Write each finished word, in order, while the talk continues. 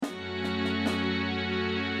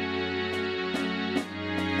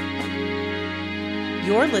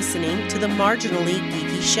You're listening to the Marginally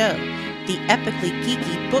Geeky Show, the epically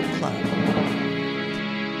geeky book club.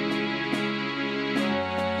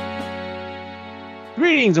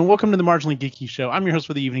 Greetings and welcome to the Marginally Geeky Show. I'm your host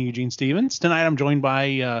for the evening, Eugene Stevens. Tonight I'm joined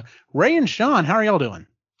by Ray and Sean. How are y'all doing?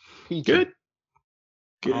 Good.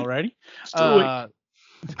 Alrighty. Still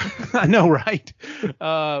I know, right? It's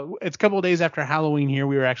a couple of days after Halloween here.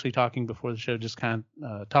 We were actually talking before the show, just kind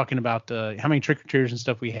of talking about how many trick-or-treaters and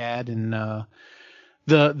stuff we had, and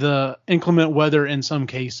the inclement weather in some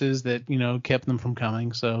cases that, you know, kept them from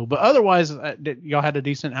coming. So, but otherwise, y'all had a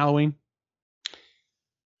decent Halloween?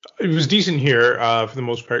 It was decent here for the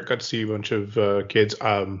most part. Got to see a bunch of kids.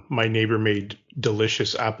 My neighbor made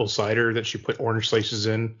delicious apple cider that she put orange slices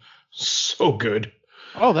in. So good.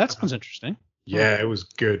 Oh, that sounds interesting. Yeah, it was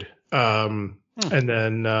good. And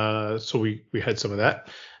then so we had some of that.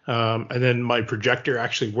 And then my projector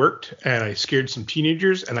actually worked, and I scared some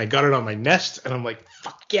teenagers, and I got it on my Nest, and I'm like,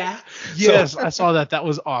 fuck yeah. Yes, I saw that. That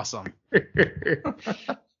was awesome.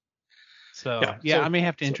 So I may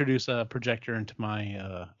have to introduce a projector into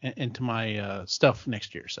my stuff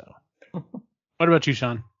next year. So, what about you,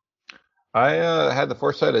 Sean? I had the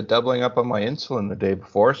foresight of doubling up on my insulin the day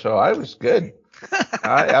before, so I was good.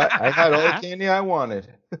 I had all the candy I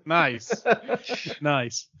wanted. Nice.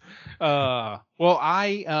 Well,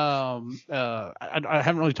 I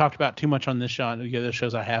haven't really talked about too much on this show. The other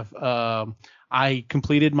shows I have. I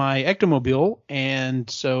completed my Ectomobile, and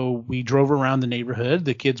so we drove around the neighborhood.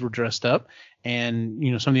 The kids were dressed up, and,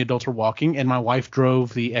 you know, some of the adults were walking, and my wife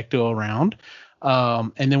drove the Ecto around.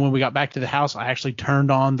 And then when we got back to the house, I actually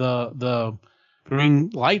turned on the green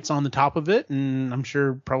lights on the top of it, and I'm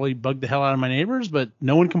sure probably bugged the hell out of my neighbors, but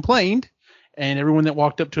no one complained, and everyone that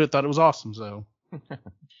walked up to it thought it was awesome. So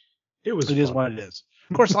it is what it is.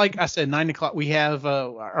 Of course, like I said, 9 o'clock, we have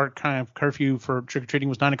our kind of curfew for trick-or-treating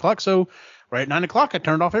was 9 o'clock. So right at 9 o'clock, I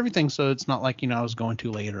turned off everything. So it's not like, you know, I was going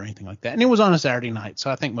too late or anything like that. And it was on a Saturday night.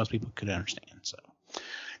 So I think most people could understand. So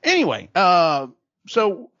anyway,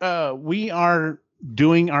 we are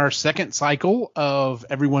doing our second cycle of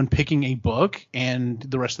everyone picking a book and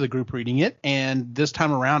the rest of the group reading it. And this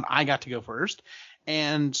time around, I got to go first.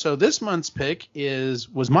 And so this month's pick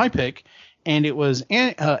was my pick, and it was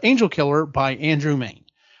Angel Killer by Andrew Mayne.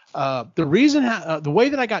 The reason, the way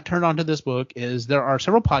that I got turned on to this book is there are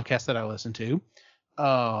several podcasts that I listen to.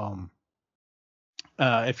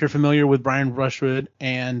 If you're familiar with Brian Brushwood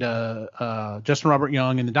and Justin Robert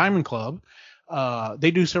Young and the Diamond Club,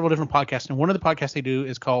 they do several different podcasts, and one of the podcasts they do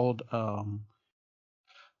is called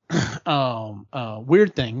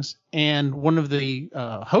Weird Things, and one of the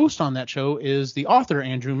hosts on that show is the author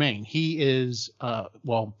Andrew Mayne. He is a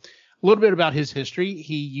little bit about his history.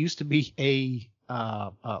 He used to be a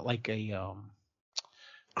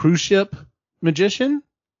cruise ship magician,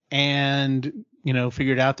 and, you know,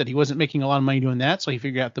 figured out that he wasn't making a lot of money doing that, so he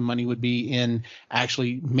figured out the money would be in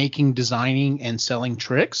actually designing and selling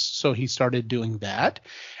tricks. So he started doing that,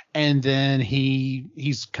 and then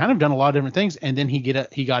he's kind of done a lot of different things, and then he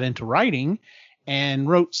got into writing and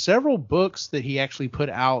wrote several books that he actually put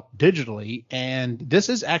out digitally, and this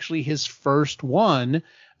is actually his first one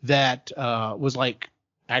that was like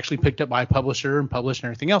actually picked up by a publisher and published and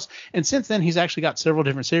everything else. And since then, he's actually got several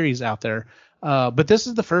different series out there. But this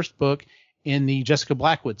is the first book in the Jessica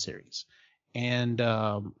Blackwood series. And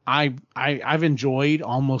I've enjoyed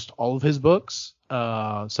almost all of his books.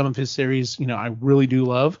 Some of his series, you know, I really do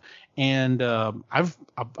love. And I've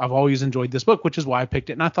always enjoyed this book, which is why I picked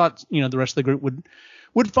it. And I thought, you know, the rest of the group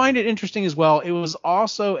would find it interesting as well. It was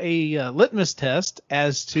also a litmus test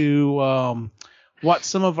as to what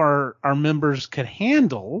some of our members could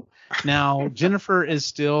handle. Now, Jennifer is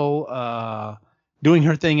still doing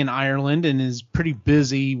her thing in Ireland and is pretty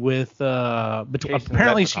busy with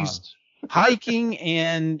apparently she's hiking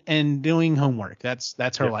and doing homework.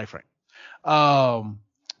 That's her life right.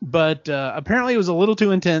 But apparently it was a little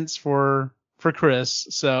too intense for Chris.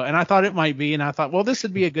 So, and I thought it might be, and I thought, well, this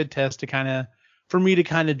would be a good test for me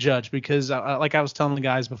to judge, because like I was telling the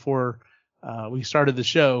guys before we started the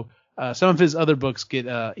show, some of his other books get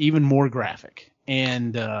even more graphic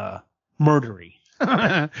and murdery.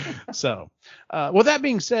 So, with that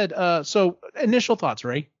being said, so initial thoughts,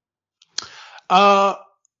 Ray? Not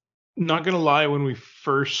gonna lie, when we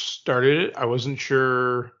first started it, I wasn't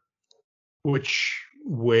sure which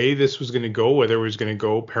way this was gonna go, whether it was gonna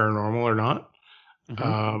go paranormal or not.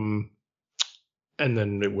 Mm-hmm. And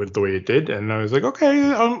then it went the way it did, and I was like,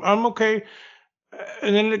 okay, I'm okay.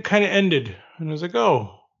 And then it kind of ended, and I was like,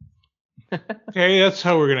 oh, okay, that's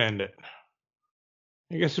how we're gonna end it.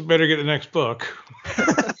 I guess we better get the next book.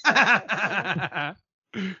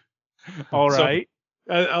 All right.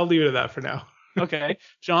 So, I'll leave it at that for now. Okay.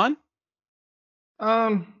 John?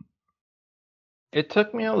 It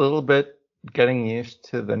took me a little bit getting used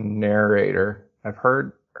to the narrator. I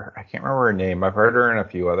can't remember her name. I've heard her in a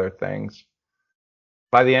few other things.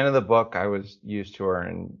 By the end of the book, I was used to her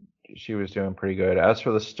and she was doing pretty good. As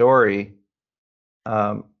for the story,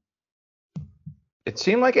 um, it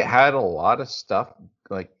seemed like it had a lot of stuff.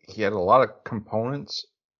 Like he had a lot of components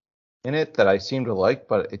in it that I seemed to like,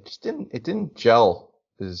 but it didn't gel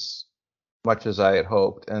as much as I had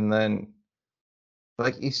hoped. And then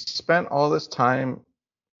like he spent all this time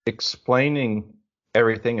explaining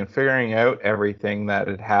everything and figuring out everything that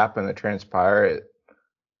had happened that transpired,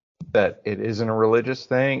 that it isn't a religious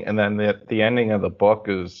thing, and then the ending of the book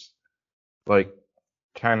is like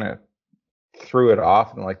kind of threw it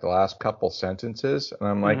off in like the last couple sentences, and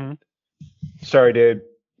I'm like, sorry dude,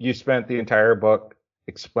 you spent the entire book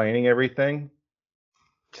explaining everything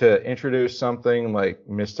to introduce something like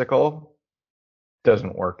mystical.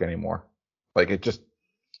 Doesn't work anymore. Like it just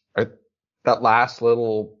that last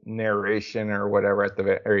little narration or whatever at the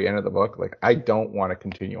very end of the book, like I don't want to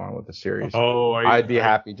continue on with the series. I'd be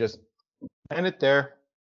happy just end it there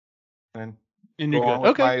and go on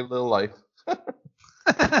with my little life.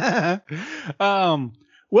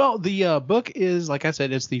 Well, the book is, like I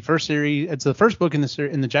said, it's the first series. It's the first book in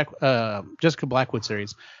the Jessica Blackwood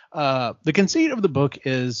series. The conceit of the book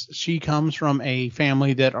is she comes from a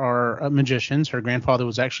family that are magicians. Her grandfather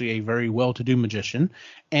was actually a very well-to-do magician,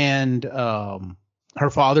 and her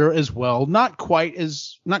father as well, not quite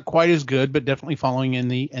as good, but definitely following in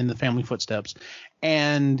the family footsteps.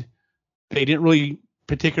 And they didn't really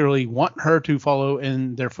particularly want her to follow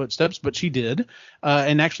in their footsteps, but she did,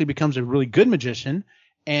 and actually becomes a really good magician,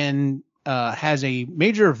 and has a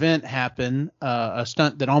major event happen, a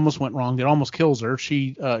stunt that almost went wrong, that almost kills her.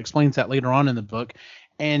 She explains that later on in the book,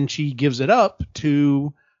 and she gives it up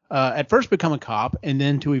to at first become a cop and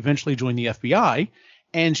then to eventually join the FBI.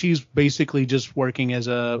 And she's basically just working as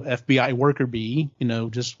a FBI worker bee,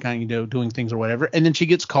 just kind of doing things or whatever. And then she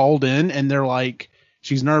gets called in, and they're like,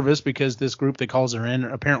 she's nervous because this group that calls her in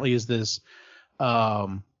apparently is this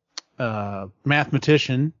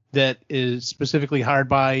mathematician that is specifically hired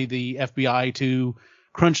by the FBI to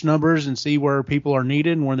crunch numbers and see where people are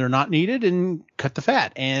needed and where they're not needed and cut the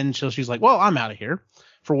fat. And so she's like, well, I'm out of here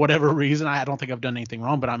for whatever reason. I don't think I've done anything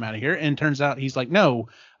wrong, but I'm out of here. And turns out he's like, no,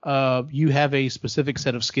 you have a specific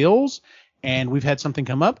set of skills, and we've had something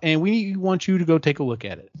come up, and we want you to go take a look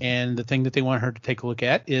at it. And the thing that they want her to take a look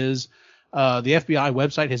at is the FBI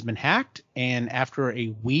website has been hacked, and after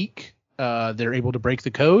a week, they're able to break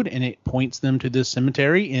the code, and it points them to this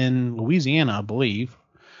cemetery in Louisiana, I believe.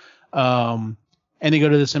 And they go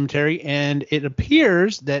to the cemetery, and it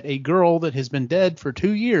appears that a girl that has been dead for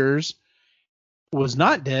 2 years was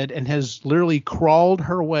not dead and has literally crawled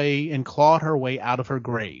her way and clawed her way out of her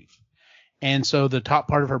grave. And so the top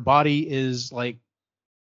part of her body is like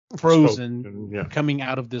frozen, coming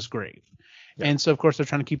out of this grave. Yeah. And so, of course, they're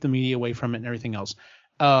trying to keep the media away from it and everything else.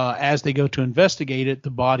 As they go to investigate it,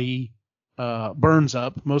 the body burns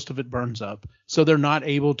up. Most of it burns up. So they're not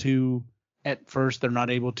able to, at first, they're not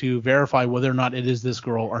able to verify whether or not it is this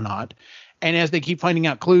girl or not. And as they keep finding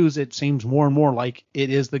out clues, it seems more and more like it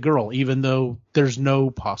is the girl, even though there's no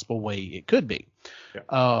possible way it could be.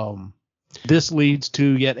 Yeah. This leads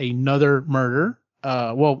to yet another murder.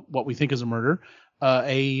 What we think is a murder.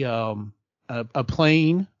 A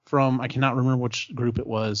plane from, I cannot remember which group it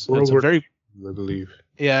was. I believe.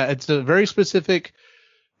 Yeah, it's a very specific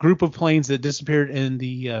group of planes that disappeared in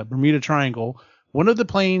the Bermuda Triangle. One of the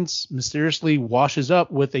planes mysteriously washes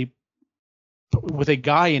up with a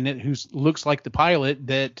guy in it who looks like the pilot,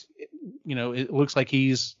 that, it looks like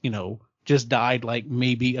he's, just died like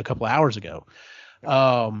maybe a couple of hours ago.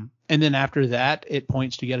 And then after that, it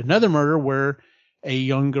points to yet another murder where a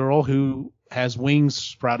young girl who has wings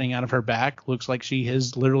sprouting out of her back looks like she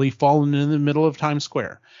has literally fallen in the middle of Times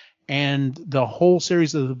Square. And the whole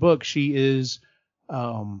series of the book, she is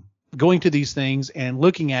going to these things and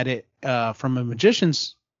looking at it from a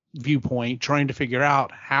magician's viewpoint, trying to figure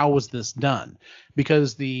out how was this done,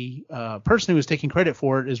 because the person who is taking credit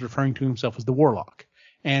for it is referring to himself as the warlock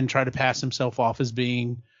and try to pass himself off as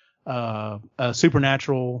being a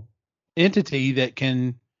supernatural entity that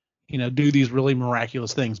can, do these really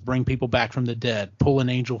miraculous things, bring people back from the dead, pull an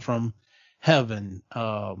angel from heaven,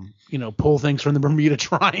 pull things from the Bermuda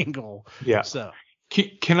Triangle. Yeah. So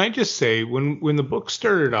can I just say, when the book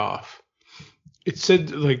started off, it said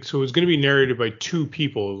so it was going to be narrated by two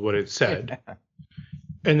people, is what it said.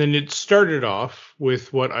 And then it started off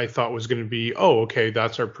with what I thought was going to be,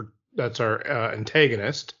 that's our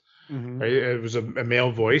antagonist. Mm-hmm. Right? It was a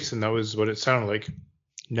male voice, and that was what it sounded like.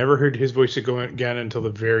 Never heard his voice again until the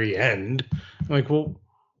very end. I'm like, well,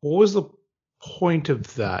 what was the point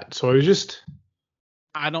of that? So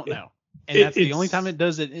I don't know. And that's the only time it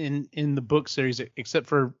does it in the book series, except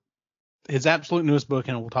for his absolute newest book,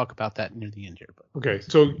 and we'll talk about that near the end here. But. Okay,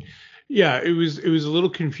 so yeah, it was a little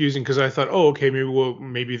confusing because I thought, oh, okay,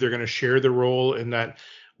 maybe they're going to share the role in that.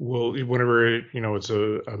 Whenever it's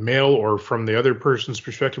a male or from the other person's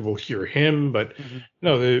perspective, we'll hear him. But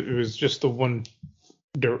no, it was just the one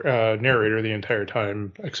narrator the entire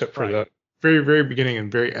time, except for the very, very beginning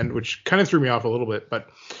and very end, which kind of threw me off a little bit. But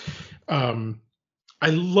I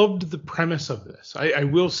loved the premise of this. I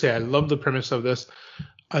will say I love the premise of this.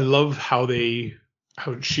 I love how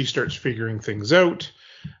she starts figuring things out,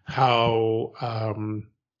 how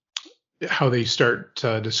they start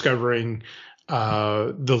discovering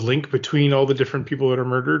the link between all the different people that are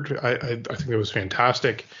murdered. I think that was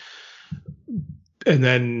fantastic. And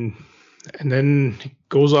then it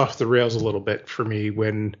goes off the rails a little bit for me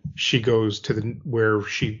when she goes to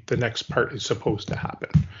the next part is supposed to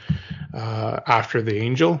happen after the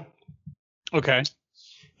angel. Okay.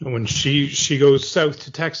 And when she goes south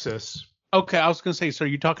to Texas. Okay, I was going to say, so are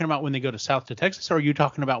you talking about when they go to south to Texas, or are you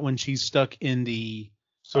talking about when she's stuck in the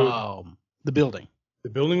building? The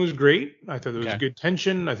building was great. I thought there was good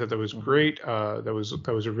tension. I thought that was great. That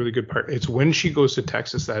was a really good part. It's when she goes to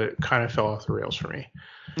Texas that it kind of fell off the rails for me.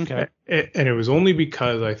 Okay. And it was only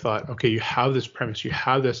because I thought, okay, you have this premise, you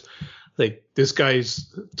have this, like, this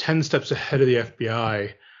guy's 10 steps ahead of the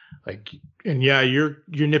FBI, like, and yeah, you're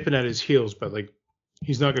nipping at his heels, but like,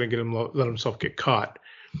 he's not going to let himself get caught.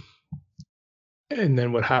 And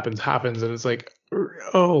then what happens, and it's like,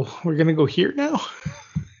 oh, we're going to go here now.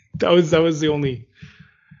 that was the only.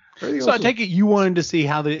 So I take it you wanted to see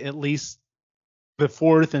how at least the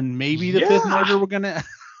fourth and maybe the fifth murder were going to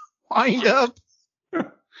wind up.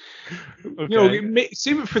 Okay.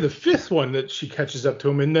 Save it for the fifth one that she catches up to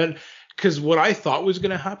him. And then, because what I thought was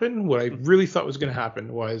going to happen, what I really thought was going to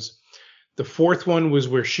happen was the fourth one was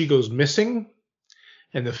where she goes missing.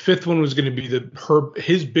 And the fifth one was going to be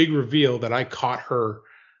his big reveal that I caught her,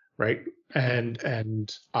 right? And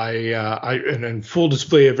in full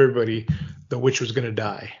display of everybody, the witch was going to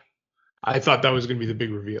die. I thought that was going to be the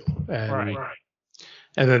big reveal. And, right.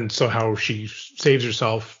 And then so how she saves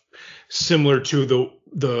herself, similar to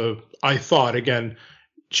I thought, again,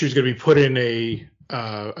 she was going to be put in a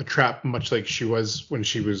trap, much like she was when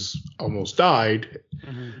she was almost died.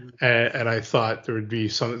 Mm-hmm. And I thought there would be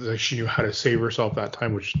something like she knew how to save herself that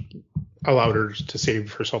time, which allowed her to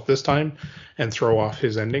save herself this time and throw off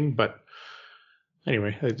his ending. But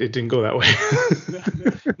anyway, it didn't go that way.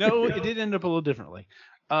 No, it did end up a little differently.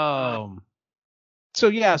 So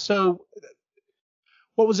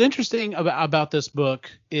what was interesting about this book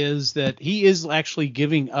is that he is actually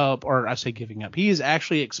giving up, or I say giving up, he is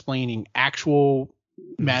actually explaining actual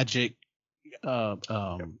magic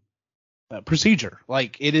procedure.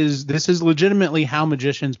 Like this is legitimately how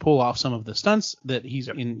magicians pull off some of the stunts that he's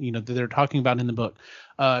that they're talking about in the book,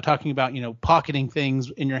 talking about, pocketing things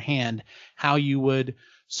in your hand, how you would.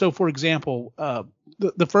 So, for example,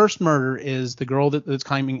 the first murder is the girl that's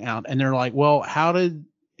climbing out, and they're like, well,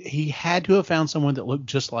 he had to have found someone that looked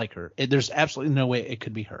just like her. There's absolutely no way it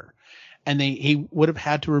could be her. And he would have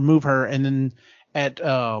had to remove her. And then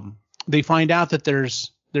they find out that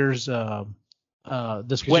there's this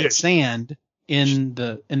wet sand in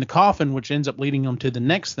the coffin, which ends up leading them to the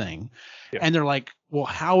next thing. Yeah. And they're like, well,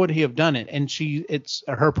 how would he have done it? And it's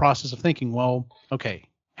her process of thinking, well, okay,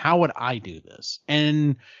 how would I do this?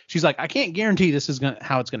 And she's like, I can't guarantee this is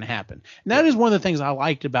how it's going to happen. And that is one of the things I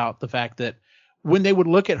liked about the fact that when they would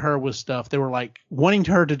look at her with stuff, they were like wanting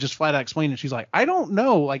her to just flat out explain it. She's like, I don't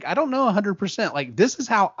know. Like, I don't know 100%. Like, this is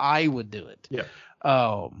how I would do it. Yeah.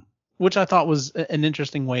 Which I thought was an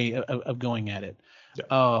interesting way of going at it.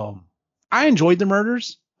 Yeah. I enjoyed the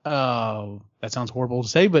murders. That sounds horrible to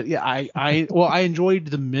say, but yeah, I enjoyed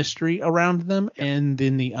the mystery around them and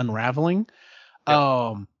then the unraveling.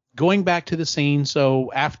 Yeah. Going back to the scene.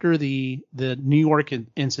 So after the New York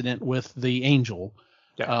incident with the angel,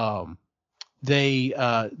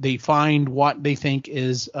 they find what they think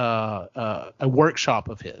is a workshop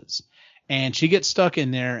of his, and she gets stuck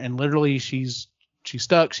in there, and literally she's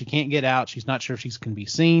stuck. She can't get out. She's not sure if she can be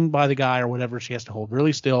seen by the guy or whatever. She has to hold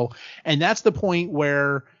really still, and that's the point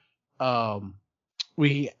where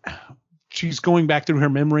she's going back through her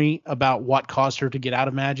memory about what caused her to get out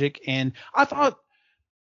of magic. And I thought,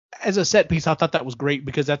 as a set piece, I thought that was great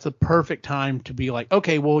because that's the perfect time to be like,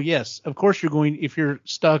 okay, well, yes, of course if you're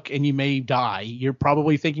stuck and you may die, you're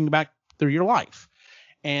probably thinking back through your life.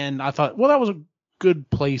 And I thought, well, that was a good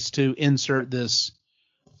place to insert this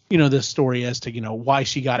this story as to, why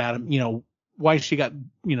she got out of, why she got,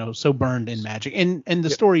 so burned in magic. And the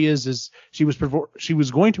story is she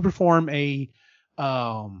was going to perform a,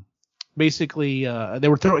 basically,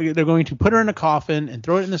 they're going to put her in a coffin and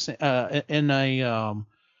throw it not a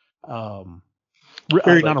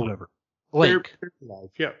river, lake.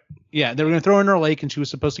 Yeah, they were going to throw her in a lake, and she was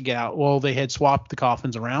supposed to get out. Well, they had swapped the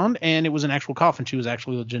coffins around, and it was an actual coffin. She was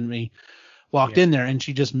actually legitimately locked in there, and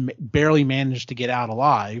she just barely managed to get out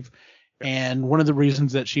alive. And one of the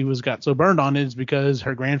reasons that she got so burned on it is because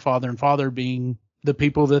her grandfather and father, being the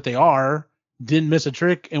people that they are, didn't miss a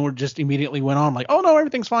trick and were just immediately went on like, oh no,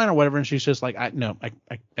 everything's fine or whatever. And she's just like, I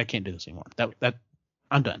can't do this anymore. That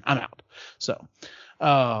I'm done. I'm out. So,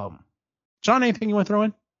 John, anything you want to throw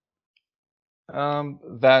in?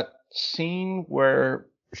 That scene where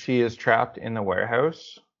she is trapped in the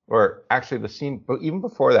warehouse, or actually the scene, but even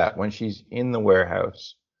before that, when she's in the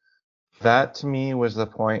warehouse, that to me was the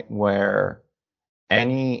point where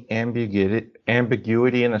any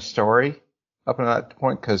ambiguity in a story up until that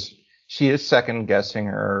point, because she is second guessing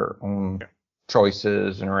her own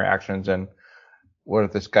choices and reactions and what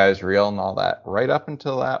if this guy's real and all that. Right up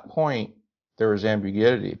until that point, there was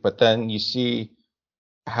ambiguity. But then you see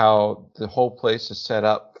how the whole place is set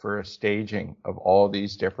up for a staging of all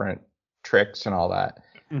these different tricks and all that.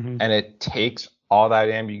 Mm-hmm. And it takes all that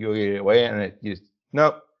ambiguity away, and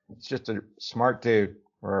nope, it's just a smart dude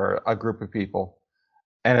or a group of people.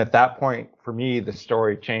 And at that point, for me, the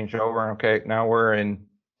story changed over. Okay, now we're in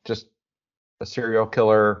just a serial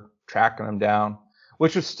killer tracking them down,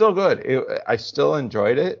 which was still good. I still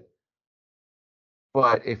enjoyed it.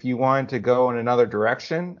 But if you wanted to go in another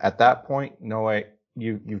direction, at that point, no way,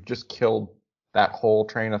 you've just killed that whole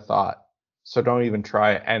train of thought. So don't even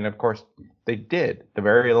try it. And of course, they did. The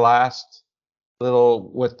very last little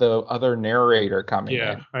with the other narrator coming in.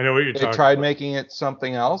 Yeah, I know what you're talking about. They tried making it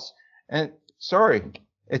something else, and sorry,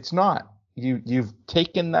 it's not. You've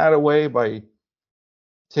taken that away by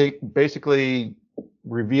basically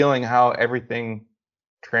revealing how everything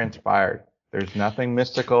transpired. There's nothing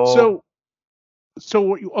mystical.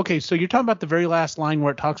 So you're talking about the very last line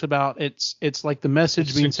where it talks about it's like the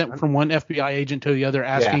message being sent from one FBI agent to the other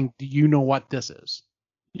asking, do you know what this is?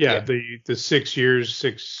 Yeah. The 6 years,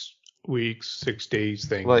 6 weeks, 6 days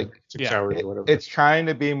thing, like 6 hours or whatever. It's trying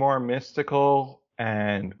to be more mystical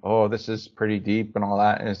and, this is pretty deep and all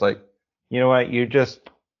that. And it's like, you know what? You just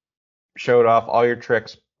showed off all your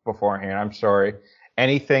tricks beforehand. I'm sorry.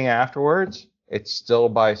 Anything afterwards, it's still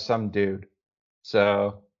by some dude.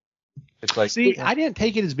 So it's like, see, I didn't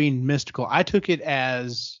take it as being mystical. I took it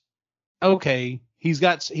as, okay,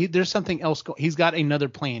 there's something else going. He's got another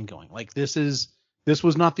plan going. Like this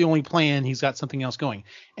was not the only plan. He's got something else going.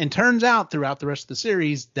 And turns out throughout the rest of the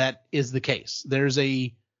series, that is the case. There's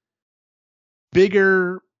a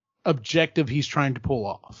bigger objective he's trying to pull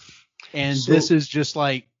off. And this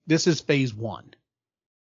is phase one.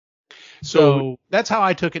 So that's how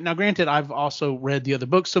I took it. Now, granted, I've also read the other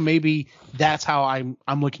books, so maybe that's how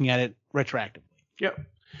I'm looking at it retroactively. Yep.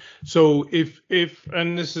 So if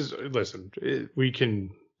and this is, listen, we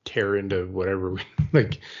can tear into whatever we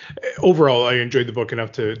like. Overall, I enjoyed the book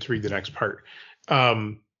enough to read the next part.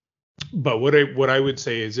 But what I would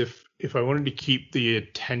say is if I wanted to keep the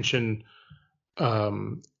attention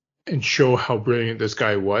and show how brilliant this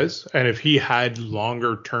guy was, and if he had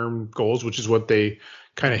longer term goals, which is what they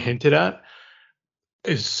kind of hinted at,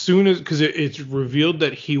 as soon as, because it's revealed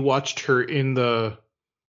that he watched her in the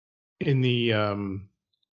warehouse.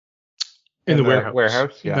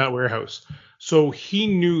 Yeah. In that warehouse. So he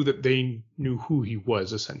knew that they knew who he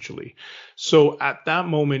was, essentially. So at that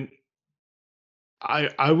moment,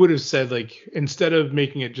 I would have said, like, instead of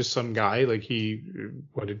making it just some guy like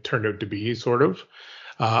what it turned out to be, sort of,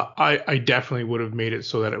 I definitely would have made it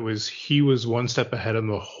so that he was one step ahead of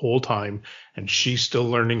him the whole time, and she's still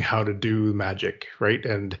learning how to do magic, right?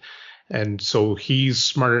 And so he's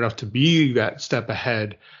smart enough to be that step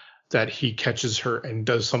ahead, that he catches her and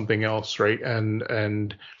does something else, right?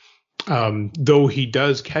 And though he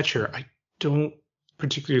does catch her, I don't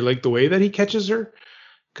particularly like the way that he catches her,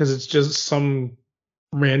 because it's just some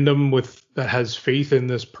random that has faith in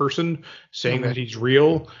this person saying that he's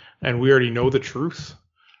real, and we already know the truth,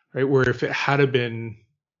 right? Where if it had been,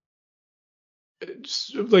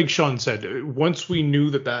 like Sean said, once we knew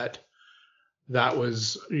that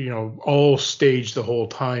was, all staged the whole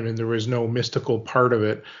time, and there was no mystical part of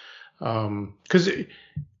it, because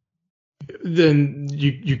then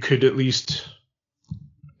you could at least,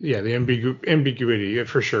 the ambiguity,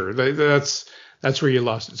 for sure. That's where you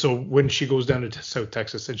lost it. So when she goes down to South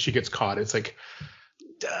Texas and she gets caught, it's like,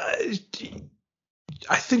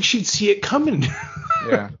 I think she'd see it coming.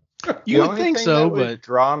 Yeah. You would think so, that but would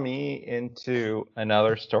draw me into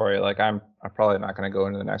another story, like I'm probably not going to go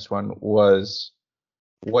into the next one, was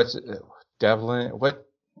what's Devlin, what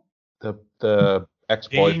the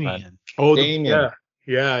ex-boyfriend. Damien. Oh, Damien.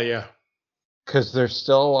 yeah. Because there's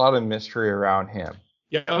still a lot of mystery around him.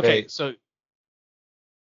 Yeah. Okay, Okay. so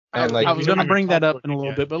And like I was going to bring that up in a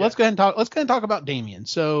little bit, but let's go ahead and talk. Let's go ahead and talk about Damien.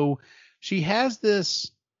 So she has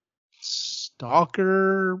this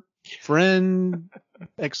stalker friend,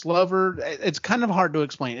 ex-lover. It's kind of hard to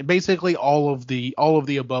explain. It basically all of the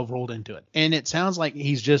above rolled into it, and it sounds like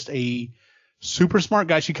he's just a super smart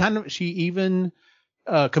guy. She even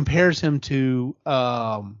compares him to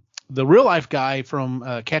the real life guy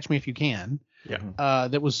from Catch Me If You Can. Yeah.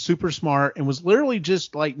 That was super smart and was literally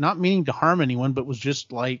just like not meaning to harm anyone, but was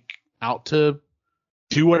just like out to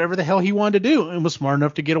do whatever the hell he wanted to do and was smart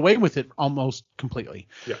enough to get away with it almost completely.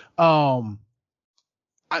 Yeah.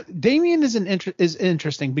 Damien is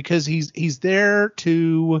interesting because he's there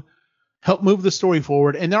to help move the story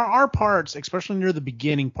forward. And there are parts, especially near the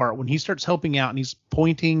beginning part, when he starts helping out and he's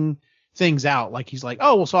pointing things out. Like he's like,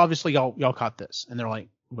 oh, well, so obviously y'all caught this. And they're like,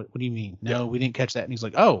 what do you mean? No, we didn't catch that. And he's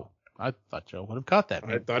like, oh, I thought Joe would have caught that.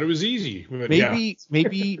 I thought it was easy. Maybe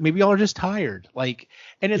y'all are just tired. Like,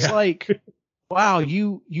 and it's like, wow,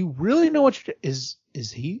 you really know what is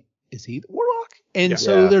he the Warlock? And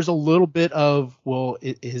so there's a little bit of, well,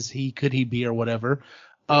 could he be or whatever.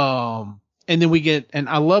 And then we get, and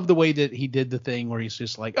I love the way that he did the thing where he's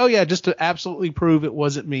just like, oh yeah, just to absolutely prove it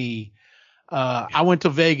wasn't me. I went to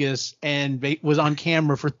Vegas and was on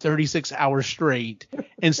camera for 36 hours straight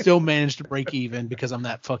and still managed to break even because I'm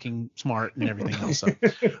that fucking smart and everything else.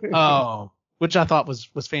 So, which I thought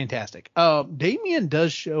was fantastic. Damien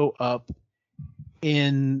does show up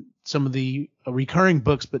in some of the recurring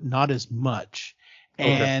books, but not as much.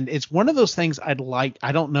 And it's one of those things I'd like.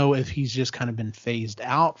 I don't know if he's just kind of been phased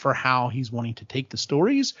out for how he's wanting to take the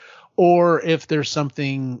stories, or if there's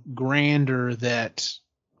something grander that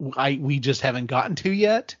we just haven't gotten to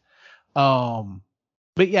yet. But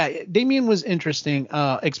yeah, Damien was interesting,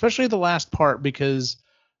 especially the last part, because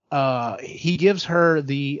he gives her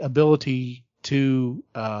the ability to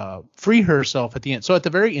free herself at the end. So at the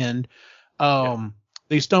very end,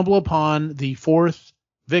 they stumble upon the fourth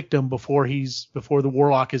victim before the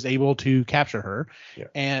Warlock is able to capture her. Yeah.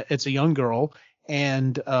 And it's a young girl.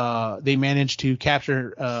 And they managed to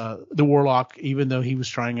capture the Warlock, even though he was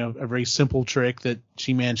trying a very simple trick that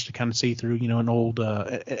she managed to kind of see through, an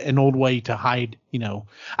old way to hide.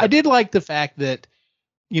 I did like the fact that,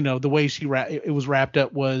 the way it was wrapped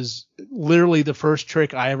up was literally the first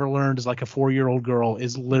trick I ever learned as like a 4-year-old girl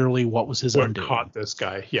is literally what was his undoing. Caught this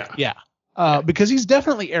guy. Yeah. Yeah. Because he's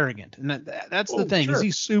definitely arrogant, and that's the thing. Sure. Is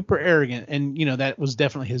he's super arrogant, and that was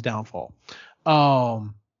definitely his downfall.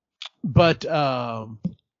 But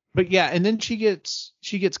yeah, and then she gets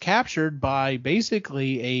captured by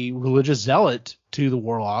basically a religious zealot to the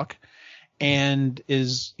Warlock, and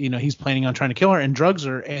he's planning on trying to kill her and drugs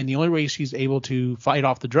her, and the only way she's able to fight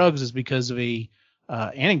off the drugs is because of a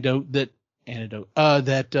antidote that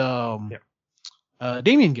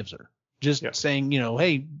Damien gives her, just saying,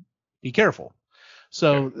 hey, be careful.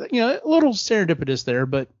 So a little serendipitous there,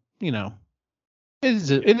 but it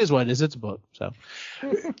is what it is. It's a book, so.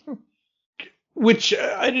 Which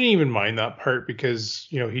I didn't even mind that part because,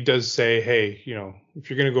 he does say, hey, if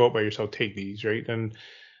you're going to go out by yourself, take these, right? And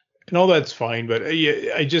all that's fine. But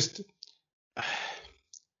I just,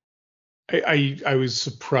 I was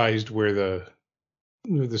surprised where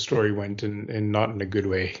the story went and not in a good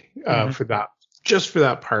way for that. Just for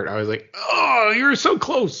that part, I was like, oh, you were so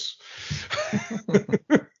close.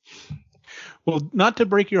 Well, not to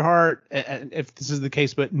break your heart if this is the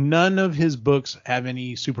case, but none of his books have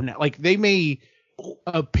any supernatural. Like, they may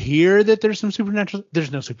appear that there's some supernatural.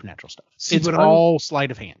 There's no supernatural stuff. It's all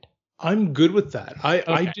sleight of hand. I'm good with that.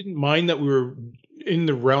 I didn't mind that we were in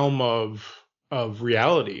the realm of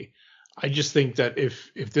reality. I just think that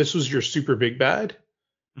if this was your super big bad,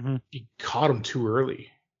 you caught him too early.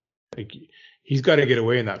 Like, he's got to get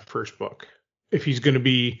away in that first book. If he's going to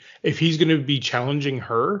be challenging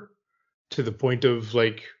her to the point of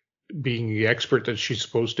like being the expert that she's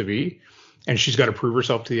supposed to be, and she's got to prove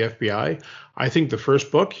herself to the FBI, I think the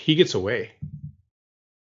first book he gets away.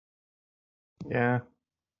 Yeah.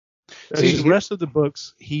 See, the rest of the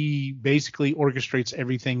books, he basically orchestrates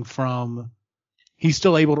everything from. He's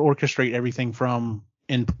still able to orchestrate everything from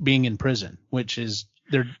being in prison, which is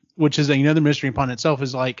another mystery upon itself.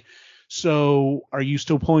 Is like, so are you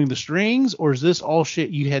still pulling the strings, or is this all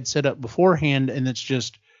shit you had set up beforehand, and it's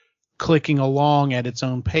just clicking along at its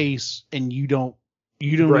own pace, and you don't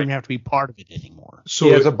even have to be part of it anymore? So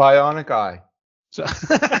he has a bionic eye. So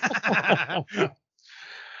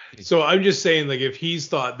So I'm just saying, like, if he's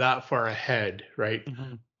thought that far ahead, right?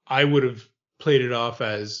 Mhm. I would have played it off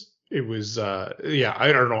as it was, I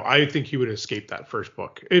don't know. I think he would escape that first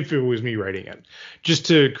book if it was me writing it, just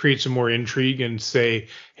to create some more intrigue and say,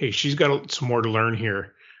 hey, she's got some more to learn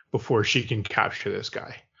here before she can capture this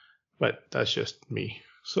guy. But that's just me.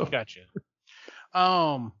 So Gotcha.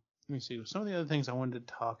 Let me see. Some of the other things I wanted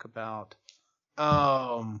to talk about.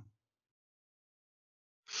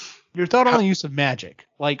 Your thought on the use of magic.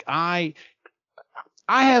 Like I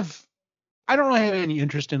don't really have any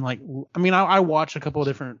interest in I watch a couple of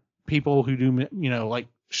different people who do, like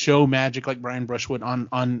show magic, like Brian Brushwood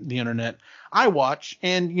on the internet. I watch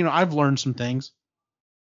and, I've learned some things,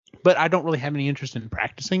 but I don't really have any interest in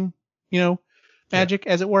practicing, magic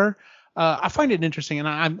as it were. I find it interesting and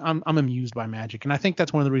I'm amused by magic. And I think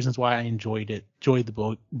that's one of the reasons why I enjoyed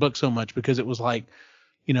the book so much, because it was like,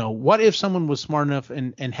 what if someone was smart enough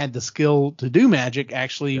and had the skill to do magic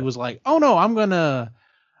actually was like, oh no, I'm gonna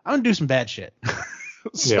do some bad shit.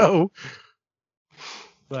 So,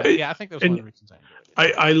 but yeah, I think that's one of the reasons I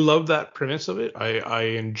enjoyed it. I love that premise of it. I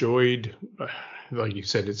enjoyed, like you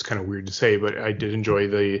said, it's kind of weird to say, but I did enjoy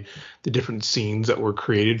the different scenes that were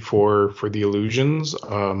created for the illusions.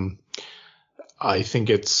 I think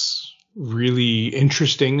it's really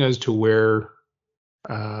interesting as to where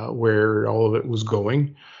all of it was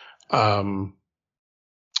going. And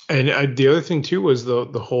the other thing too was the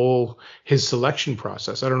whole his selection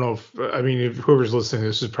process. I don't know if whoever's listening to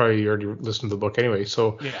this has probably already listened to the book anyway.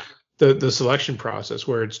 So Yeah. the selection process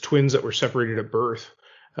where it's twins that were separated at birth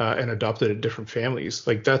and adopted at different families,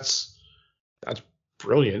 like that's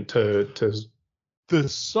brilliant to The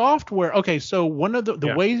software. Okay, so one of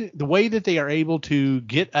the way that they are able to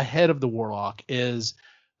get ahead of the warlock is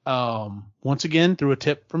once again through a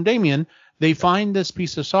tip from Damien. They find this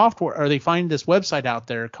piece of software, or they find this website out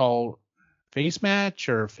there called Face Match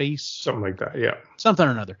or Face something like that, yeah, something or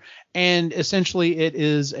another. And essentially, it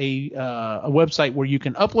is a website where you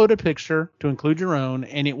can upload a picture to include your own,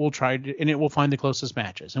 and it will find the closest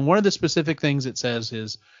matches. And one of the specific things it says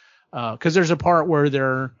is because there's a part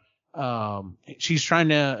where she's trying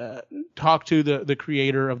to talk to the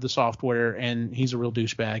creator of the software, and he's a real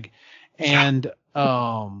douchebag, and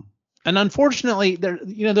unfortunately,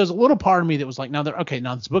 there's a little part of me that was like, now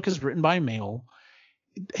this book is written by a male.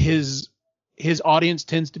 His audience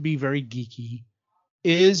tends to be very geeky.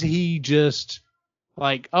 Is he just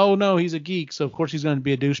like, oh no, he's a geek, so of course he's going to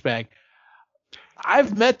be a douchebag?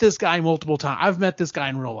 I've met this guy multiple times. I've met this guy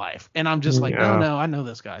in real life, and I'm just like, no, I know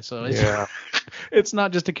this guy. So it's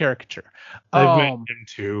not just a caricature. I've met him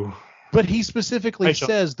too. But he specifically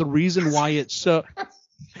says the reason why it's so.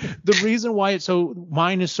 The reason why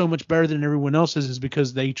mine is so much better than everyone else's is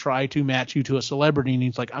because they try to match you to a celebrity, and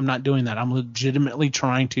he's like, I'm not doing that. I'm legitimately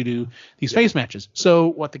trying to do these face matches. So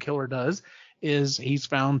what the killer does is he's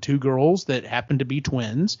found two girls that happen to be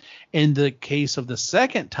twins. In the case of the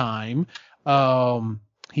second time,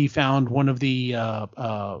 he found one of the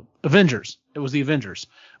Avengers. It was the Avengers.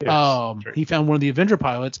 Yes, he found one of the Avenger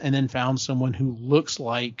pilots, and then found someone who looks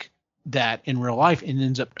like that in real life, and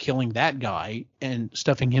ends up killing that guy and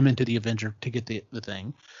stuffing him into the Avenger to get the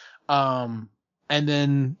thing. And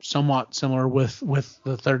then somewhat similar with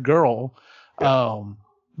the third girl.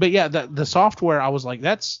 But yeah, the software, I was like,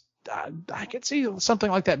 I could see something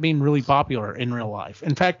like that being really popular in real life.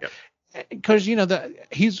 In fact, because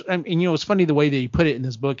it's funny the way that he put it in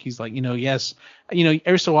this book. He's like, yes,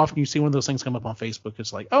 every so often you see one of those things come up on Facebook.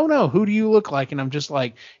 It's like, oh no, who do you look like? And I'm just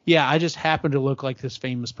like, yeah, I just happen to look like this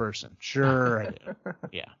famous person. Sure, I do.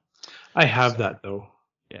 Yeah, I have that though.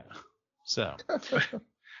 Yeah. So,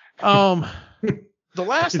 the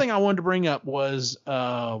last thing I wanted to bring up was,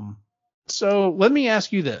 so let me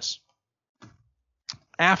ask you this: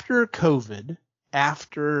 after COVID,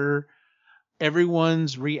 after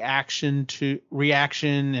everyone's reaction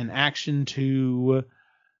and action to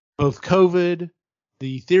both COVID,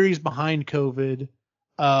 the theories behind COVID,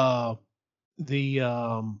 I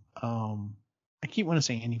keep wanting to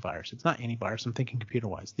say antivirus. It's not antivirus. I'm thinking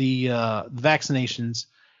computer-wise. The vaccinations,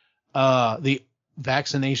 the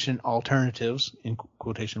vaccination alternatives in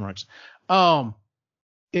quotation marks.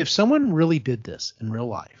 If someone really did this in real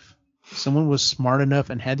life, someone was smart enough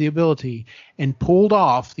and had the ability and pulled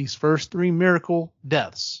off these first 3 miracle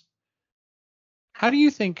deaths, how do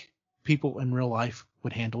you think people in real life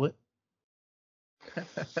would handle it?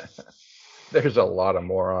 There's a lot of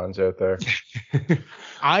morons out there.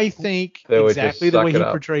 I think exactly the way he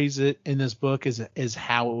portrays it in this book is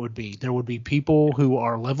how it would be. There would be people who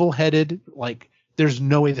are level-headed, like there's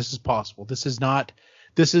no way this is possible. This is not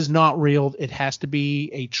this is not real. It has to be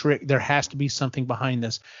a trick. There has to be something behind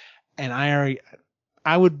this. And I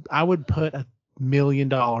would put $1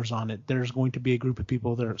 million on it. There's going to be a group of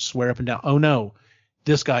people that swear up and down, oh no,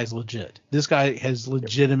 this guy's legit. This guy has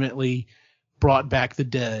legitimately brought back the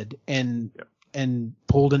dead and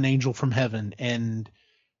pulled an angel from heaven, and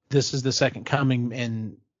this is the second coming,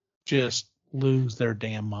 and just lose their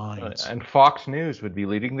damn minds. And Fox News would be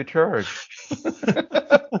leading the charge.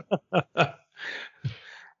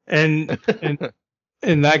 and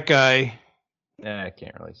that guy. Yeah, I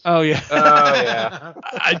can't really say. Oh yeah. Oh yeah.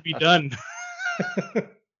 I'd be done.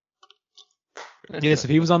 Yes, if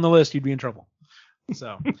he was on the list, you'd be in trouble.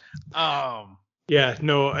 So, yeah,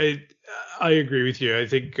 no, I agree with you. I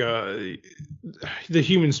think the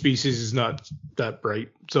human species is not that bright.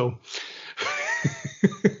 So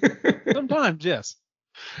sometimes, yes.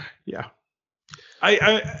 Yeah.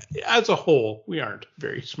 I as a whole, we aren't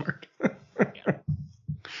very smart. Yeah.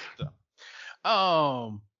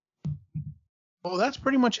 So, well, that's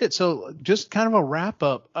pretty much it. So just kind of a wrap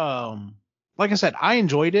up. Like I said, I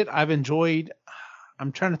enjoyed it. I'm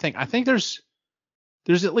trying to think. I think there's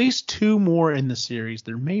at least 2 more in the series.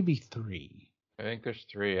 There may be 3. I think there's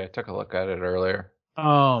 3. I took a look at it earlier.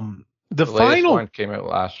 The latest final one came out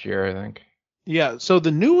last year, I think. Yeah. So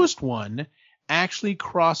the newest one actually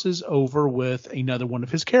crosses over with another one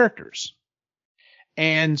of his characters.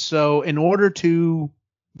 And so in order to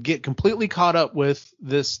get completely caught up with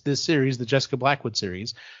this series, the Jessica Blackwood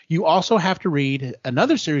series, you also have to read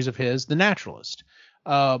another series of his, The Naturalist,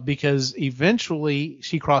 because eventually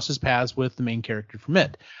she crosses paths with the main character from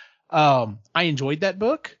it. I enjoyed that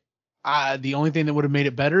book. The only thing that would have made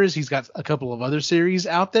it better is he's got a couple of other series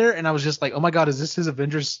out there, and I was just like, oh my god, is this his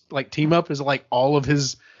Avengers like team up? Is it like all of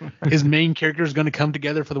his main characters going to come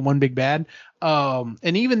together for the one big bad? And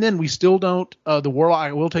even then, we still don't. The Warlock,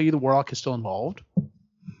 I will tell you, the Warlock is still involved.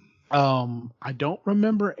 I don't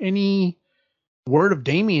remember any word of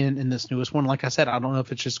Damien in this newest one. Like I said, I don't know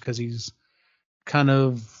if it's just because he's kind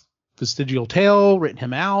of vestigial tale written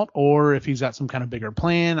him out, or if he's got some kind of bigger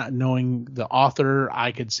plan. Knowing the author,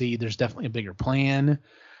 I could see there's definitely a bigger plan.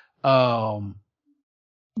 But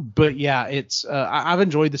yeah, it's I've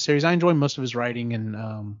enjoyed the series. I enjoy most of his writing, and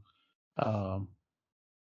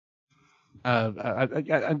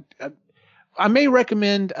I may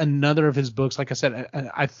recommend another of his books. Like I said,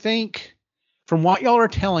 I think from what y'all are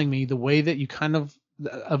telling me, the way that you kind of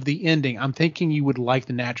the ending, I'm thinking you would like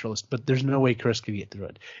The Naturalist, but there's no way Chris could get through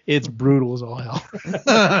it. It's brutal as all hell.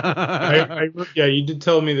 Yeah, you did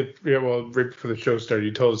tell me that. Yeah, well, right before the show started,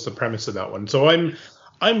 you told us the premise of that one. So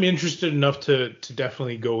I'm interested enough to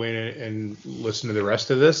definitely go in and listen to the rest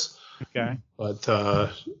of this. Okay. But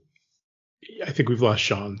I think we've lost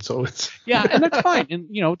Sean, so it's yeah, and that's fine. And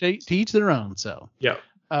to each their own. So yeah.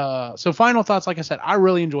 So final thoughts. Like I said, I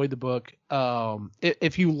really enjoyed the book.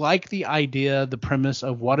 If you like the idea, the premise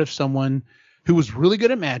of what if someone who was really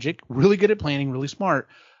good at magic, really good at planning, really smart,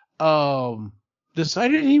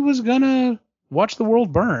 decided he was gonna watch the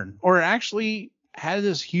world burn, or actually had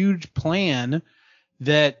this huge plan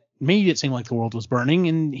that made it seem like the world was burning,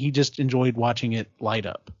 and he just enjoyed watching it light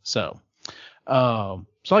up. So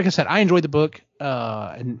like I said, I enjoyed the book.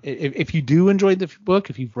 And if you do enjoy the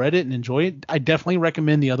book, if you've read it and enjoy it, I definitely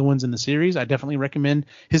recommend the other ones in the series. I definitely recommend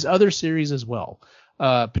his other series as well,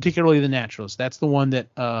 particularly The Naturalist. That's the one that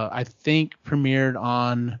I think premiered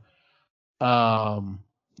on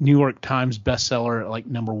New York Times bestseller, like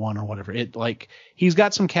 #1 or whatever. He's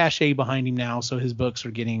got some cachet behind him now, so his books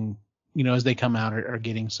are getting, as they come out, are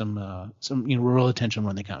getting some real attention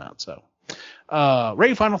when they come out. So,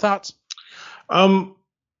 Ray, final thoughts?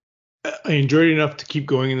 I enjoyed it enough to keep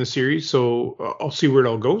going in the series, so I'll see where it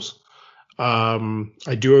all goes.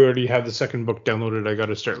 I do already have the second book downloaded. I got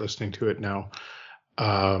to start listening to it now,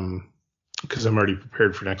 because I'm already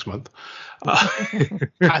prepared for next month.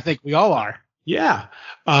 I think we all are. Yeah.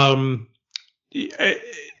 And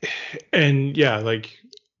yeah, like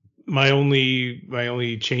my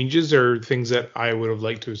only changes are things that I would have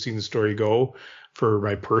liked to have seen the story go for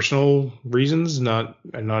my personal reasons, not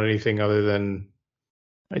anything other than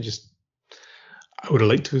I would have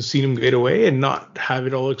liked to have seen him get away and not have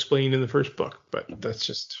it all explained in the first book, but that's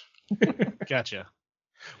just. Gotcha.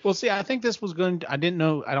 Well, see, I think this was going to, I don't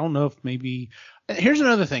know if maybe, here's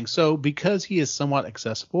another thing. So because he is somewhat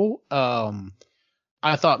accessible,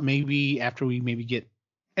 I thought maybe after we maybe get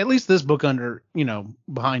at least this book under,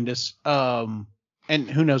 behind us, and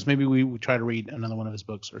who knows, maybe we try to read another one of his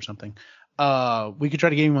books or something. We could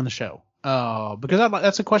try to get him on the show. Because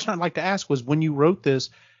that's a question I'd like to ask was, when you wrote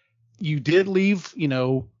this, you did leave,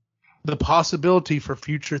 the possibility for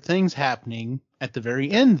future things happening at the very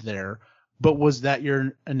end there. But was that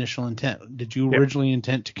your initial intent? Did you originally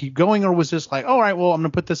intend to keep going, or was this like, all right, well, I'm gonna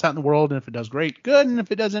put this out in the world, and if it does great, good, and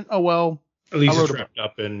if it doesn't, oh well. At least it's wrapped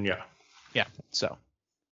up, and yeah. So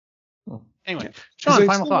anyway, I Sean,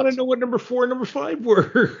 final still thoughts. want to know what number 4 and number 5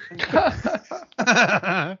 were.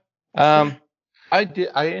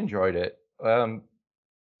 I enjoyed it.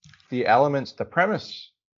 The elements, the premise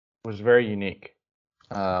was very unique.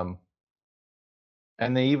 And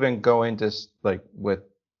they even go into like with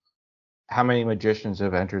how many magicians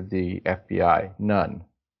have entered the FBI? None.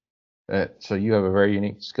 So you have a very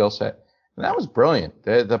unique skill set. And that was brilliant.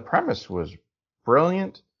 The premise was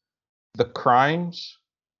brilliant. The crimes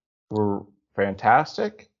were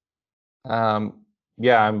fantastic. I'm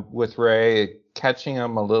with Ray, catching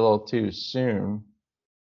them a little too soon.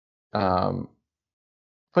 But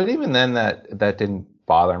even then, that didn't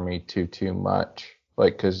bother me too much.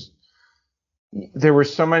 Like, because there were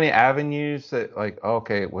so many avenues that, like,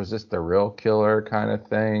 okay, was this the real killer kind of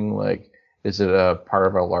thing? Like, is it a part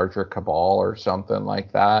of a larger cabal or something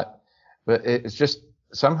like that? But it's just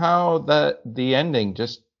somehow that the ending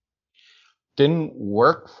just didn't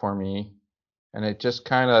work for me, and it just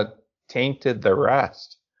kind of tainted the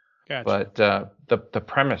rest. Gotcha. But the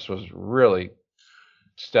premise was really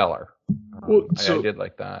stellar. Well, I did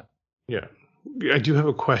like that. Yeah, I do have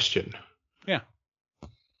a question. Yeah.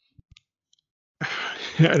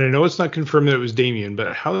 And I know it's not confirmed that it was Damien,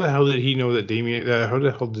 but how the hell did he know that Damien? How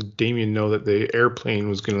the hell did Damien know that the airplane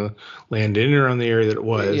was going to land in or on the area that it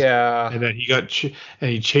was? Yeah. And that he got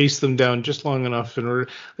and he chased them down just long enough in order.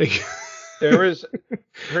 Like there was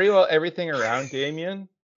pretty well everything around Damien.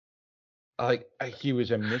 Like he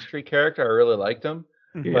was a mystery character. I really liked him,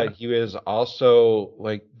 but he was also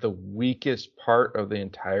like the weakest part of the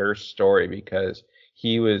entire story because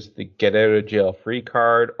he was the get out of jail free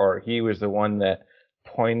card, or he was the one that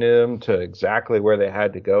pointed them to exactly where they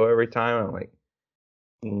had to go every time. I'm like,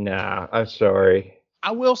 nah, I'm sorry. I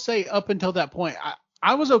will say up until that point,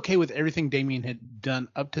 I was okay with everything Damien had done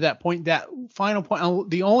up to that point. That final point,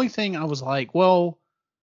 the only thing I was like, well,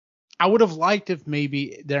 I would have liked if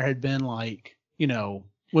maybe there had been like, you know,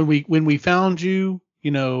 when we found you, you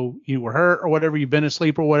know, you were hurt or whatever, you've been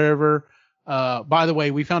asleep or whatever. By the way,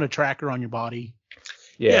 we found a tracker on your body.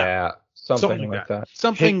 Yeah. Something like that.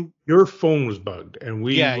 Something. Hey, your phone was bugged, and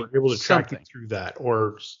we were able to track it through that,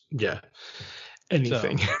 or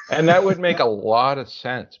anything. So. And that would make a lot of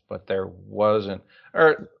sense, but there wasn't.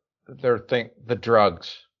 Or the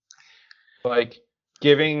drugs, like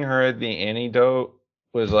giving her the antidote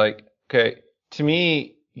was like, okay, to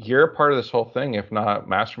me, you're a part of this whole thing, if not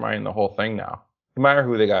masterminding the whole thing now. No matter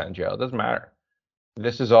who they got in jail, it doesn't matter.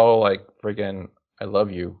 This is all like friggin' I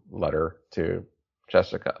love you letter to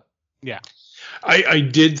Jessica. Yeah. I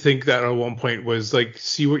did think that at one point was like,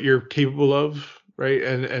 see what you're capable of, right?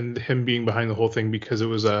 And him being behind the whole thing because it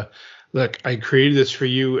was look, I created this for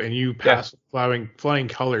you and you passed flying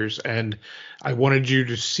colors, and I wanted you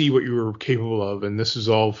to see what you were capable of, and this is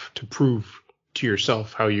all to prove to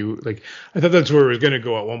yourself how you like. I thought that's where it was going to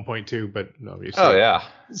go at one point too, but obviously. Oh yeah,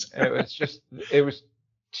 it was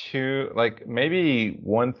too like maybe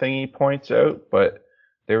one thing he points out, but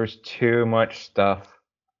there was too much stuff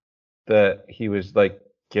that he was like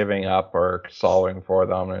giving up or solving for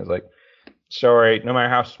them, and it was like, sorry, no matter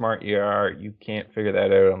how smart you are, you can't figure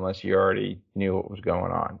that out unless you already knew what was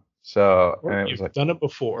going on. So and it was like, done it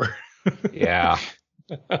before. Yeah.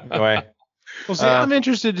 Anyway. Well, see, I'm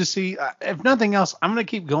interested to see, if nothing else, I'm going to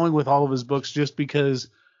keep going with all of his books just because,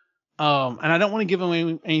 and I don't want to give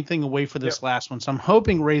anything away for this last one. So I'm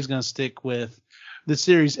hoping Ray's going to stick with the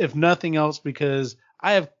series, if nothing else, because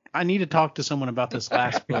I need to talk to someone about this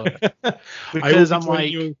last book. Because I'm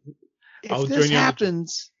like,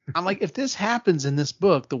 if this happens in this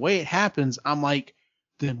book, the way it happens, I'm like,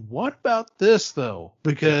 then what about this though?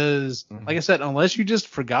 Because like I said, unless you just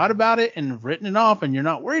forgot about it and written it off and you're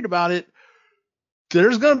not worried about it,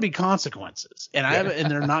 there's going to be consequences, and and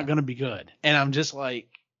they're not going to be good. And I'm just like,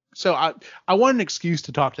 so I want an excuse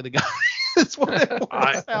to talk to the guy. That's what I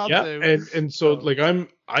want to. And so like I'm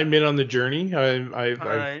in on the journey. I've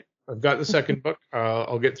got the second book.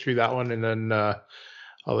 I'll get through that one, and then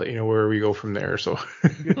I'll let you know where we go from there. So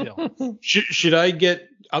good deal. Should I get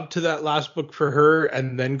up to that last book for her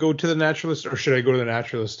and then go to the Naturalist, or should I go to the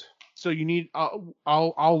Naturalist? So you need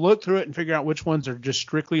I'll look through it and figure out which ones are just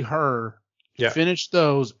strictly her. Yeah. Finish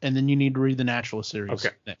those, and then you need to read the Naturalist series. Okay.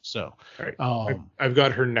 Next. So, all right. I've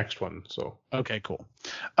got her next one. So. Okay, cool.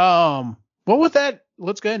 Well, with that,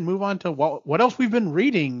 let's go ahead and move on to what else we've been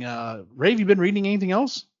reading. Ray, have you been reading anything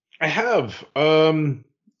else? I have. What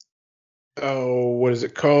is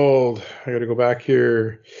it called? I got to go back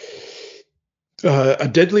here. A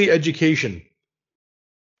Deadly Education.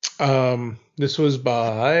 This was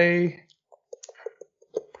by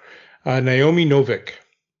Naomi Novik.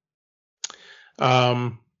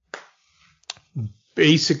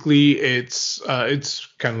 Basically, it's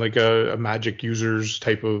kind of like a magic users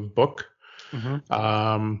type of book.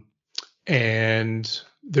 Mm-hmm. And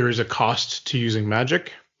there is a cost to using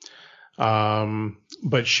magic.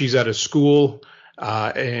 But she's at a school,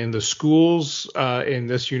 and the schools in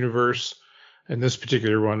this universe, in this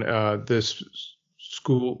particular one, this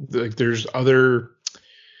school, like there's other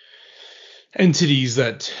entities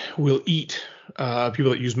that will eat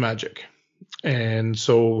people that use magic. And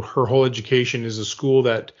so her whole education is a school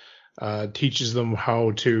that teaches them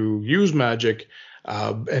how to use magic.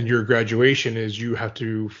 And your graduation is you have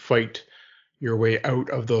to fight your way out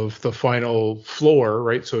of the final floor,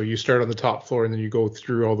 right? So you start on the top floor and then you go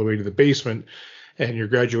through all the way to the basement, and your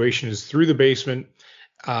graduation is through the basement.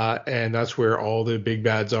 And that's where all the big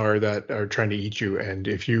bads are that are trying to eat you. And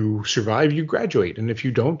if you survive, you graduate. And if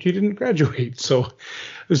you don't, you didn't graduate. So it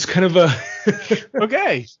was kind of a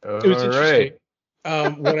Okay. It was interesting.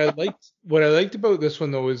 What I liked about this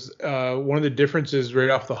one though is one of the differences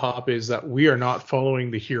right off the hop is that we are not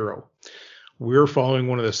following the hero. We're following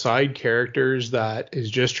one of the side characters that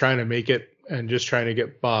is just trying to make it and just trying to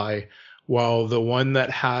get by, while the one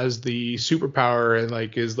that has the superpower and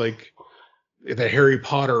like is like the Harry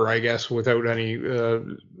Potter, I guess, without any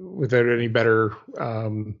better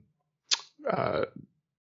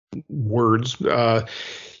words,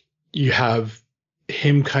 you have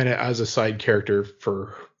him kind of as a side character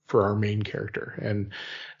for our main character. And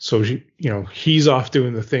so he's off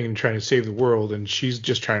doing the thing and trying to save the world, and she's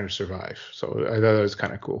just trying to survive. So I thought that was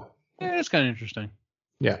kind of cool. Yeah, it's kind of interesting.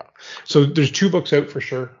 Yeah. So there's 2 books out for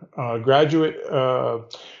sure. Graduate. So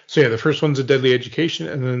yeah, the first one's A Deadly Education,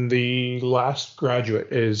 and then the last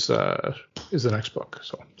Graduate is the next book.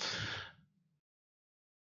 So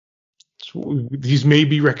these may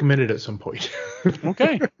be recommended at some point.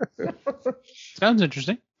 Okay. Sounds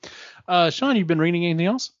interesting. Sean, you've been reading anything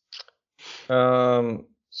else?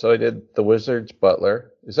 So I did The Wizard's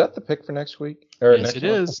Butler. Is that the pick for next week? Or Yes, next it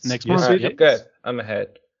month? is. Next Yes, month. it Alright, good. I'm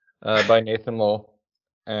ahead. By Nathan Lowell.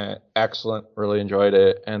 Excellent. Really enjoyed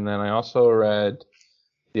it. And then I also read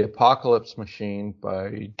The Apocalypse Machine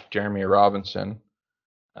by Jeremy Robinson.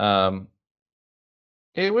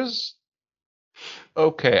 It was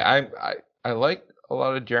okay. I like a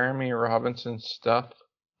lot of Jeremy Robinson's stuff.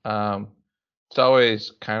 It's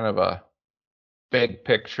always kind of a big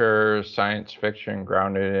picture science fiction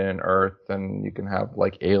grounded in Earth, and you can have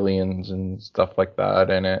like aliens and stuff like that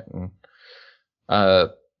in it. And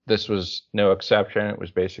this was no exception. It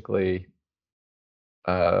was basically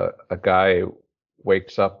a guy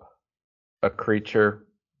wakes up a creature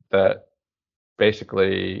that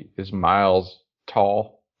basically is miles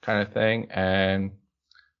tall, kind of thing, and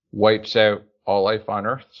wipes out all life on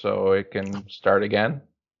Earth so it can start again.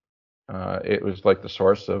 It was like the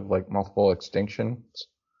source of like multiple extinctions.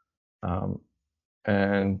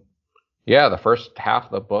 And yeah, the first half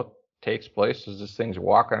of the book takes place as this thing's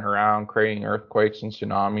walking around creating earthquakes and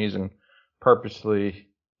tsunamis and purposely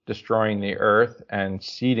destroying the Earth and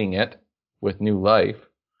seeding it with new life.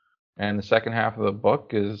 And the second half of the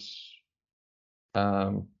book is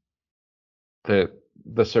the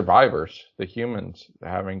survivors, the humans,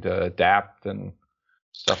 having to adapt and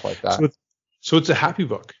stuff like that. So it's a happy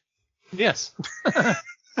book. Yes.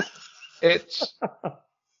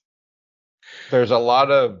 There's a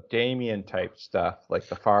lot of Damien type stuff, like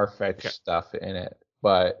the far-fetched stuff in it,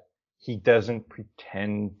 but he doesn't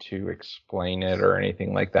pretend to explain it or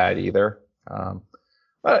anything like that either.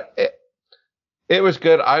 But it was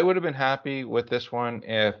good. I would have been happy with this one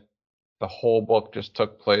if the whole book just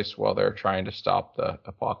took place while they're trying to stop the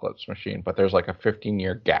apocalypse machine, but there's like a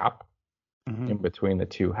 15-year gap in between the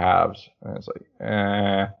two halves, and it's like,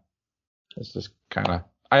 it's just kind of,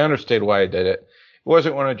 I understood why I did it. It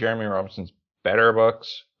wasn't one of Jeremy Robinson's better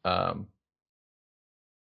books, but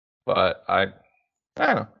I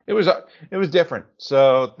don't know. It was different.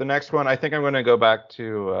 So the next one, I think I'm going to go back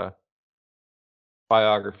to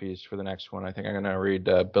biographies for the next one. I think I'm going to read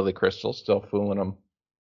Billy Crystal, Still Fooling Him,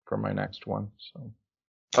 for my next one. So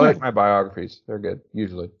I like my biographies. They're good,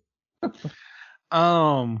 usually.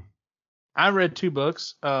 I read 2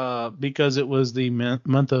 books because it was the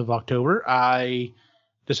month of October. I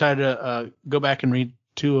decided to go back and read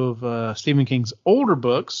 2 of Stephen King's older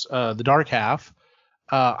books, The Dark Half.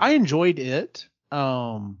 I enjoyed it.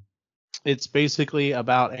 It's basically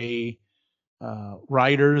about a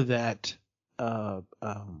writer that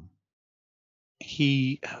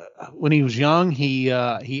he when he was young, he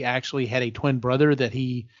actually had a twin brother that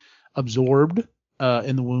he absorbed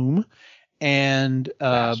in the womb. And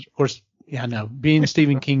of course, being a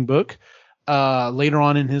Stephen King book, later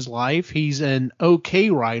on in his life, he's an okay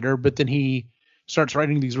writer, but then he starts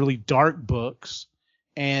writing these really dark books,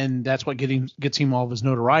 and that's what gets him all of his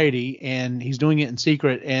notoriety. And he's doing it in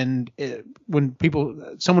secret. And when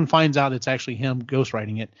someone finds out, it's actually him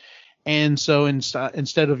ghostwriting it. And so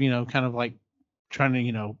instead of, kind of like trying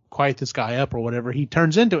to, quiet this guy up or whatever, he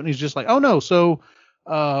turns into it, and he's just like, oh no, so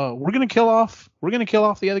we're gonna kill off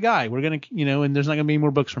the other guy. We're gonna, and there's not gonna be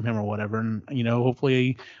more books from him or whatever. And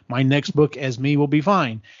hopefully my next book as me will be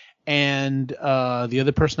fine. And the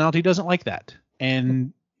other personality doesn't like that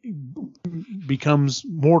and becomes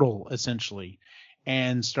mortal essentially,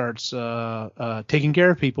 and starts taking care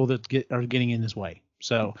of people that are getting in his way.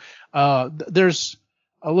 So there's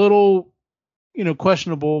a little,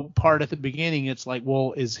 questionable part at the beginning. It's like,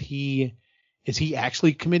 well, is he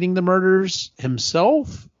actually committing the murders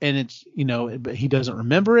himself? And it's, but he doesn't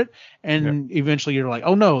remember it. And eventually you're like,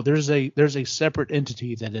 oh no, there's a separate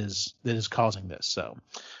entity that is causing this. So,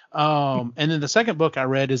 and then the second book I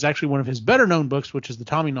read is actually one of his better known books, which is the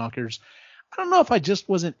Tommyknockers. I don't know if I just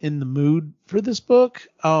wasn't in the mood for this book.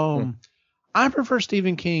 I prefer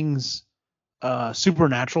Stephen King's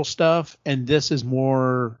supernatural stuff, and this is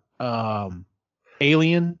more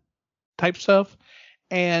alien type stuff.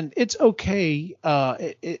 And it's okay.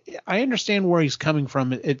 I understand where he's coming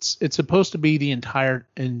from. It's supposed to be the entire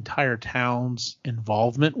town's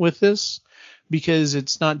involvement with this, because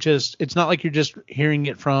it's not like you're just hearing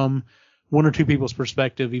it from one or two people's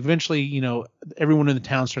perspective. Eventually, everyone in the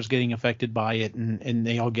town starts getting affected by it, and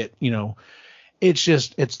they all get,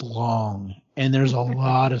 it's long, and there's a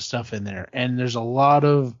lot of stuff in there, and there's a lot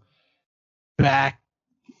of back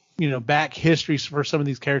histories for some of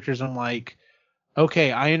these characters. I'm like,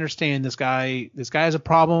 okay, I understand this guy has a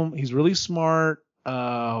problem. He's really smart.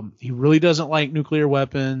 He really doesn't like nuclear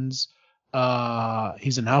weapons.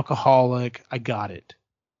 He's an alcoholic. I got it.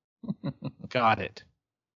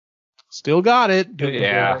 Still got it.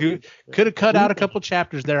 Yeah. Could have cut out a couple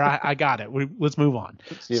chapters there. I got it. Let's move on.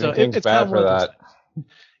 Stephen King's bad for that.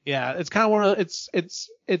 Yeah, it's kind of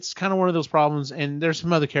one of those problems. And there's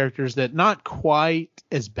some other characters that not quite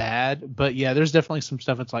as bad, but yeah, there's definitely some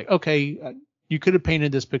stuff. It's like, okay, you could have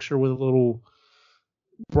painted this picture with a little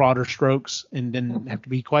broader strokes and didn't have to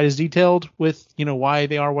be quite as detailed with, why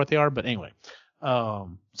they are what they are. But anyway,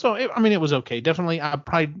 it was okay. Definitely, I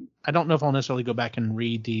don't know if I'll necessarily go back and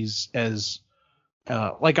read these as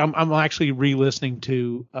I'm actually re-listening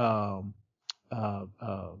to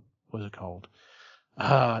what's it called?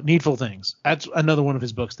 Needful Things. That's another one of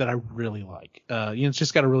his books that I really like. It's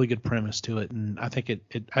just got a really good premise to it, and I think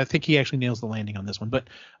I think he actually nails the landing on this one. But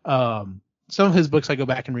some of his books I go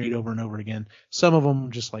back and read over and over again. Some of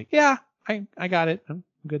them just like, yeah, I got it. I'm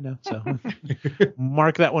good now. So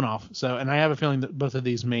mark that one off. So, and I have a feeling that both of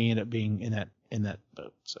these may end up being in that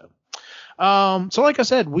boat. So, so like I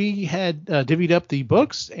said, we had divvied up the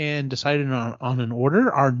books and decided on an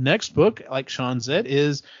order. Our next book, like Sean said,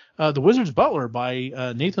 is The Wizard's Butler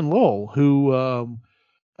by Nathan Lowell, who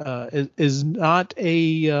is not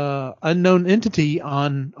a unknown entity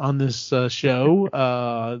on this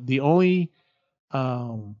show. The only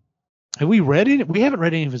have we read it? We haven't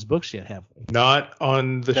read any of his books yet, have we? Not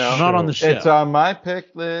on the show. Not on the show. It's on my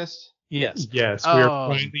pick list. Yes. Yes, we are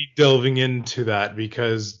finally delving into that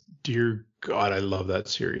because, dear God, I love that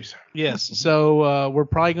series. Yes. So we're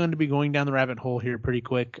probably going to be going down the rabbit hole here pretty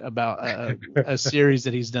quick about a series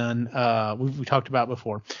that he's done. We talked about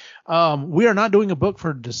before. We are not doing a book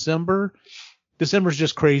for December. December's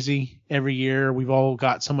just crazy every year. We've all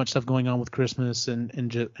got so much stuff going on with Christmas and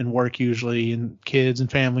work usually, and kids and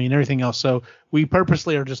family and everything else. So we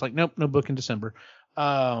purposely are just like, nope, no book in December.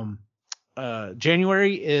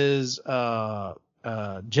 January is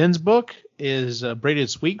Jen's book is Braided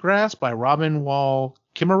Sweetgrass by Robin Wall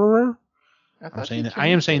Kimmerer. I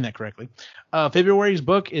am saying that correctly. February's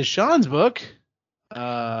book is Sean's book.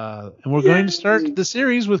 And we're going to start the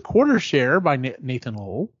series with Quarter Share by Nathan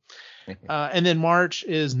Lowell. And then March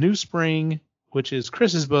is New Spring, which is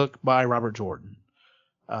Chris's book by Robert Jordan.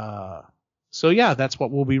 So yeah, that's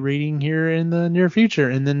what we'll be reading here in the near future.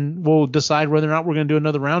 And then we'll decide whether or not we're going to do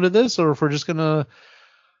another round of this, or if we're just going to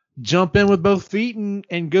jump in with both feet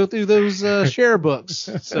and go through those share books.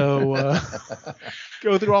 So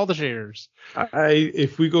go through all the shares.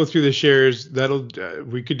 If we go through the shares,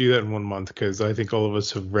 we could do that in 1 month, because I think all of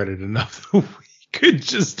us have read it enough. We could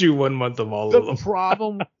just do 1 month of all of them. The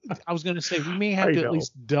problem, I was going to say, we may have to at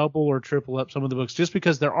least double or triple up some of the books, just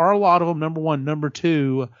because there are a lot of them. Number one. Number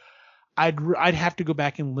two, I'd have to go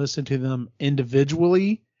back and listen to them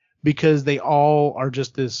individually, because they all are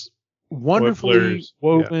just this wonderfully blurs,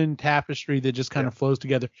 woven tapestry that just kind of flows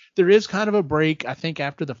together. There is kind of a break, I think,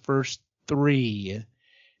 after the first 3.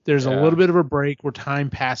 There's a little bit of a break where time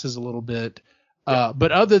passes a little bit.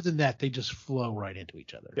 But other than that, they just flow right into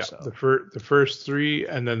each other. Yeah, so. the first 3,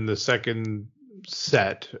 and then the second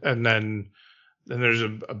set, and then there's a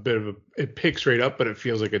bit of it picks right up, but it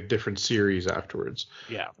feels like a different series afterwards.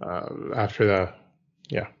 Yeah.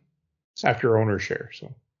 After owner share.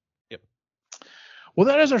 So. Yep. Well,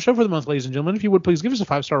 that is our show for the month, ladies and gentlemen. If you would please give us a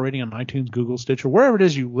 5-star rating on iTunes, Google, Stitcher, wherever it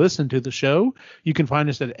is you listen to the show. You can find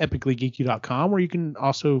us at epicallygeeky.com, where you can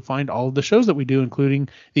also find all of the shows that we do, including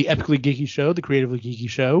the Epically Geeky Show, the Creatively Geeky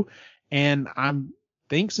Show, and I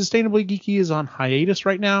think Sustainably Geeky is on hiatus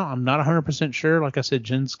right now. I'm not 100% sure. Like I said,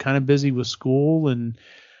 Jen's kind of busy with school and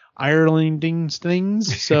Irelanding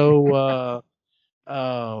things, so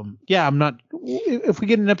I'm not. If we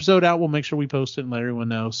get an episode out, we'll make sure we post it and let everyone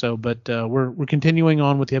know. So, but we're continuing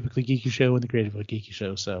on with the Epically Geeky Show and the Creatively Geeky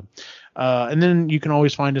Show. So, and then you can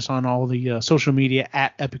always find us on all the social media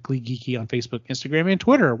at Epically Geeky on Facebook, Instagram, and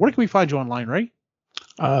Twitter. Where can we find you online, Ray?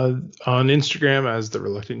 On Instagram as the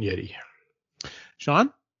Reluctant Yeti.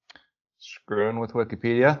 Sean? Screwing with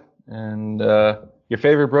Wikipedia, and your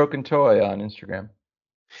favorite broken toy on Instagram.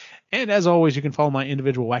 And as always, you can follow my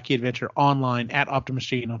individual wacky adventure online at Optimus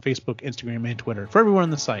Gene on Facebook, Instagram, and Twitter. For everyone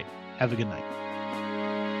on the site, have a good night.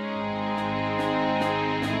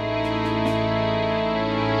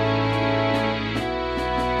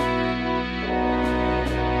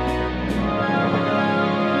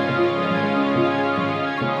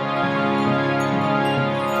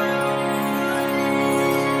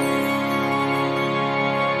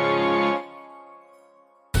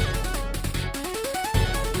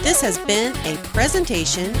 This has been a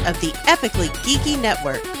presentation of the Epically Geeky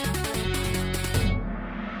Network.